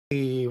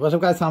What's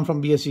up guys, I'm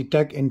from BSG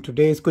Tech. In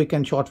today's quick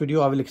and short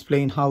video, I will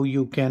explain how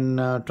you can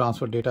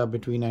transfer data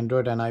between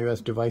Android and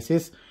iOS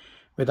devices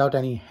without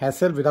any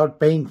hassle, without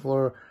paying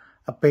for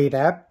a paid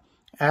app.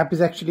 App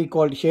is actually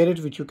called Share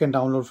It, which you can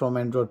download from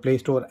Android Play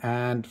Store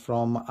and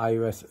from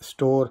iOS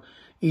Store.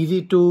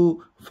 Easy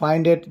to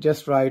find it,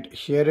 just write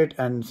Share It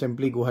and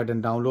simply go ahead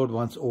and download.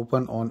 Once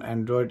open on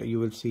Android, you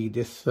will see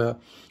this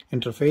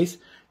interface.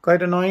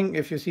 Quite annoying.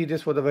 If you see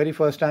this for the very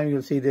first time,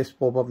 you'll see this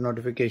pop-up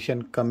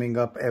notification coming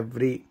up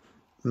every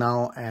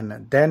now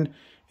and then.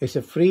 It's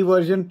a free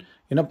version,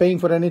 you're not paying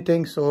for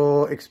anything,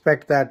 so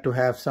expect that to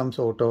have some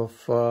sort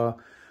of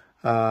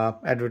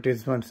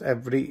advertisements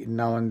every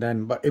now and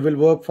then, but it will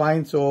work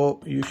fine, so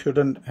you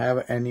shouldn't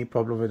have any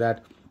problem with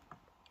that.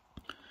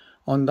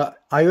 On the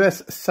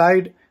iOS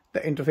side, the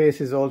interface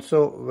is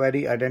also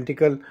very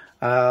identical.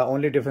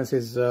 Only difference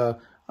is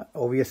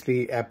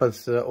obviously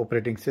Apple's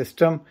operating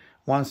system.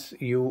 Once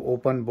you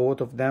open both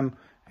of them,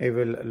 it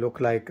will look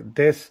like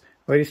this.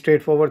 Very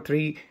straightforward.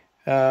 Three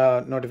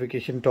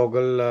notification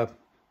toggle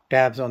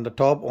tabs on the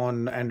top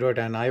on Android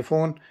and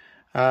iPhone.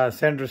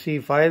 Send,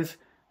 receive files,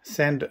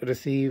 send,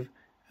 receive,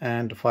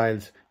 and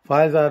files.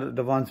 Files are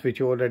the ones which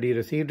you already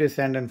received.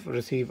 Send and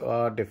receive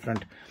are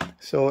different.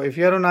 So if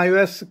you're on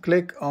iOS,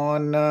 click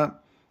on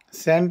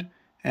send,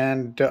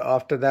 and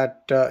after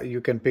that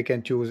you can pick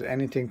and choose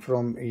anything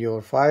from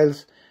your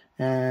files,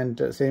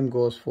 and same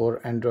goes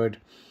for Android.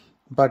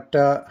 But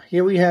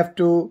here we have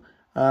to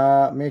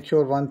make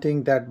sure one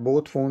thing, that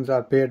both phones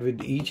are paired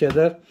with each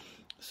other.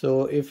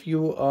 So if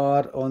you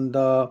are on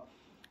the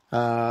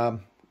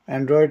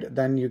Android,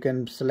 then you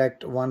can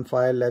select one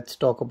file. Let's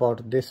talk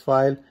about this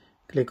file.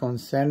 Click on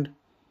send,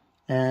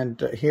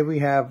 and here we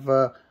have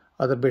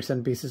other bits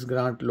and pieces.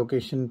 Grant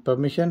location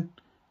permission.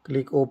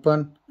 Click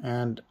open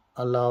and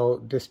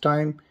allow this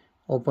time.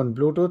 Open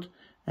Bluetooth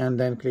and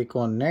then click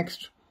on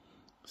next.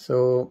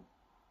 So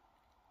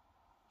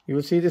you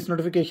will see this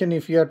notification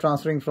if you are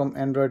transferring from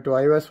Android to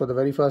iOS for the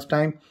very first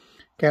time.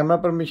 Camera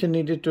permission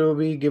needed to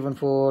be given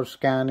for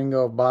scanning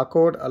of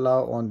barcode.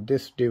 Allow on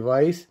this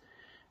device,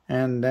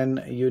 and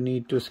then you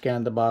need to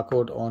scan the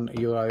barcode on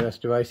your iOS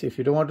device. If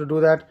you don't want to do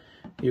that,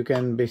 you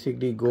can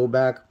basically go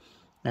back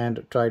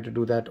and try to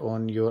do that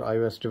on your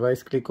iOS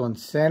device. Click on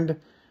send,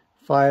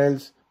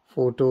 files,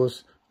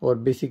 photos, or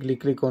basically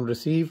click on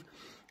receive.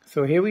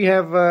 So here we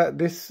have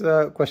this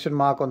question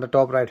mark on the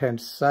top right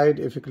hand side.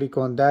 If you click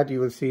on that, you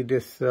will see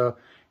this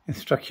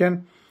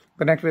instruction: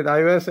 connect with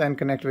iOS and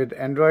connect with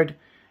Android.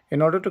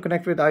 In order to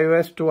connect with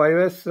iOS to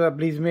iOS,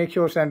 please make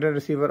sure sender and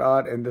receiver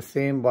are in the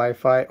same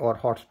Wi-Fi or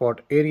hotspot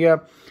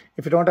area.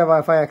 If you don't have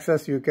Wi-Fi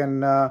access, you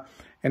can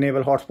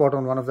enable hotspot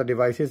on one of the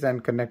devices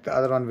and connect the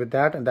other one with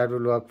that, and that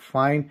will work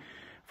fine.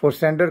 For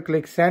sender,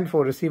 click send.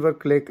 For receiver,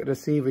 click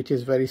receive, which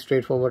is very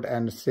straightforward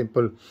and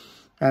simple.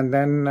 And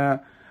then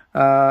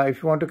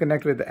if you want to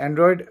connect with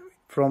Android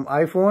from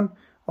iPhone,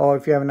 or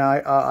if you have an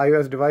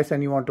iOS device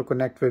and you want to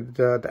connect with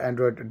the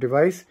Android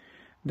device,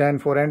 then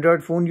for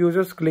Android phone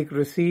users, click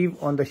receive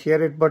on the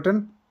share it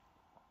button,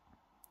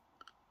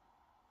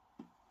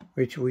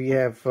 which we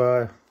have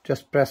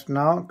just pressed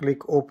now.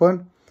 Click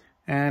open,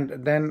 and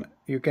then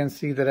you can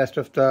see the rest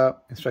of the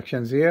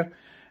instructions here,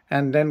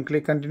 and then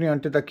click continue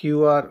until the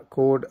QR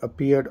code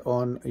appeared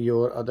on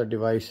your other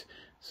device.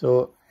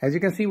 So as you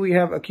can see, we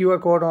have a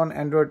QR code on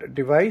Android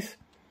device,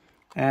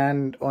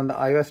 and on the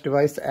iOS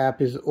device the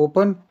app is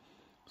open.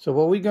 So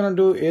what we're going to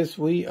do is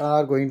we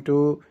are going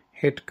to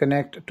hit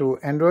connect to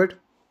Android,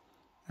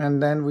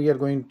 and then we are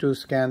going to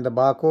scan the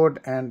barcode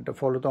and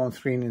follow the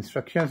on-screen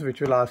instructions, which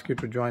will ask you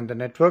to join the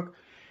network.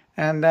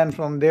 And then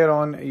from there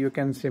on, you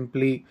can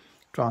simply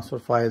transfer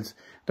files.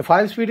 The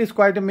file speed is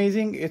quite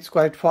amazing. It's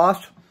quite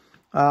fast.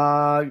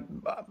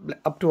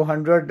 Up to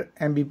 100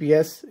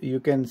 Mbps you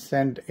can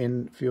send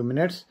in few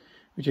minutes,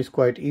 which is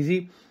quite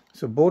easy.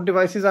 So both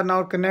devices are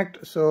now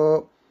connected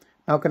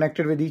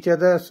with each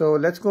other. So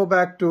let's go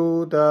back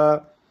to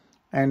the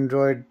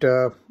Android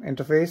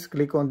interface.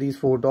 Click on these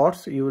four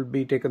dots. You will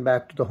be taken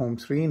back to the home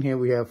screen. Here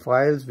we have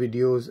files,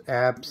 videos,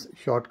 apps,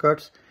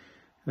 shortcuts.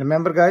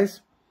 Remember guys,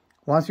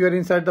 once you are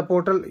inside the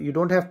portal, you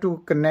don't have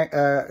to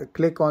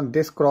click on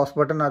this cross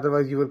button,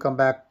 otherwise you will come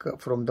back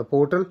from the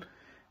portal.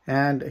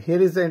 And here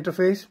is the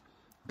interface.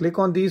 Click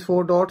on these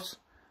four dots,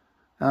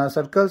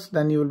 circles,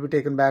 then you will be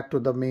taken back to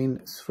the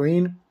main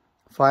screen.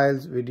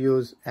 Files,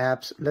 videos,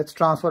 apps. Let's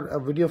transfer a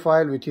video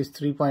file which is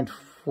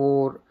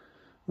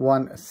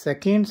 3.41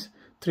 seconds,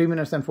 3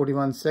 minutes and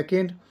 41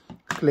 seconds.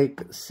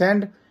 Click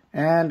send,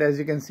 and as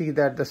you can see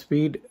that the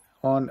speed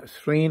on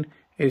screen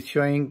is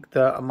showing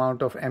the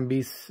amount of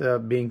MBs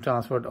being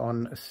transferred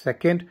on a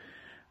second.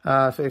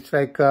 So it's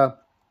like 92.6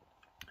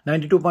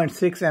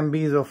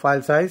 MBs of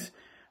file size,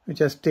 which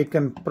has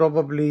taken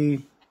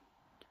probably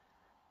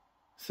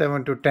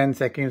 7 to 10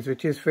 seconds,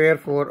 which is fair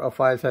for a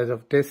file size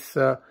of this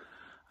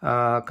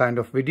kind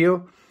of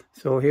video.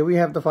 So here we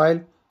have the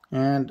file,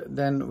 and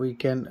then we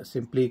can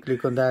simply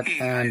click on that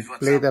and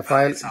play the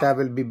file. That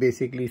will be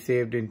basically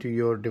saved into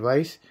your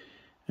device,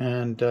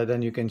 and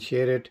then you can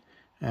share it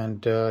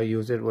and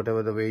use it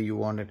whatever the way you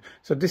want it.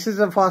 So this is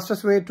the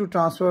fastest way to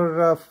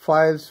transfer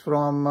files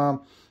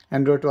from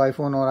Android to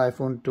iPhone or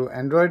iPhone to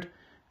Android.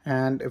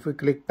 And if we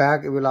click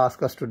back, it will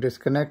ask us to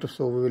disconnect,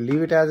 so we will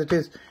leave it as it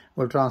is.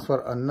 We'll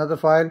transfer another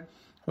file.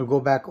 We'll go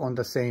back on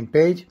the same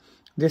page.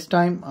 This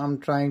time I'm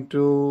trying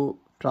to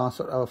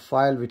transfer a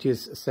file which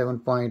is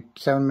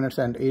 7.7 minutes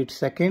and 8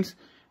 seconds.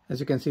 As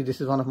you can see,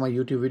 this is one of my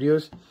YouTube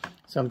videos,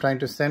 so I'm trying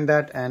to send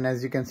that, and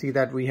as you can see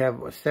that we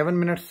have 7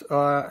 minutes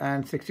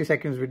and 60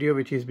 seconds video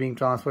which is being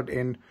transferred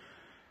in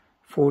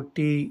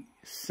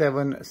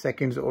 47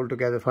 seconds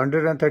altogether.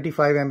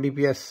 135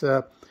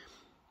 Mbps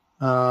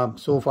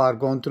so far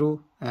gone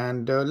through.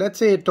 And let's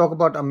say talk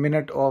about a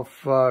minute of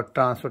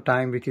transfer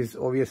time, which is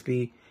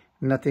obviously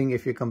nothing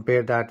if you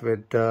compare that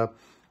with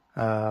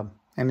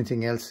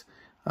anything else.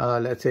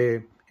 Let's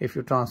say if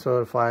you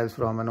transfer files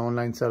from an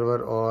online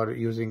server or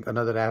using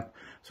another app.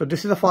 So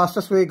this is the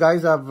fastest way,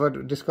 guys,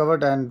 I've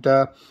discovered, and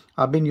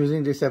I've been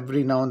using this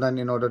every now and then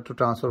in order to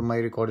transfer my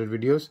recorded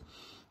videos.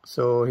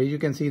 So here you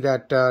can see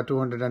that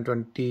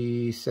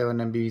 227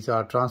 MBs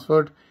are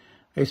transferred.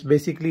 It's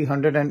basically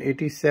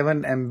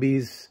 187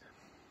 MBs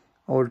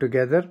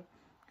altogether,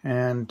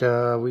 and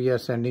we are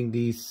sending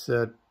these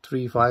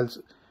 3 files.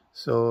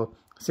 So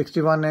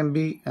 61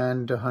 MB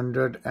and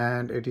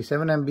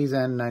 187 MBs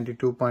and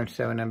 92.7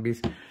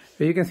 MBs.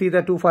 So you can see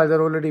that 2 files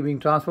are already being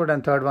transferred,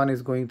 and third one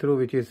is going through,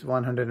 which is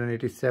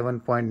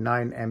 187.9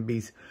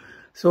 MBs.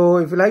 So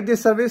if you like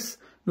this service,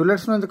 do let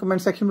us know in the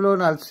comment section below,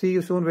 and I'll see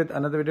you soon with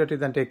another video. Till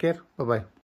then, take care. Bye bye.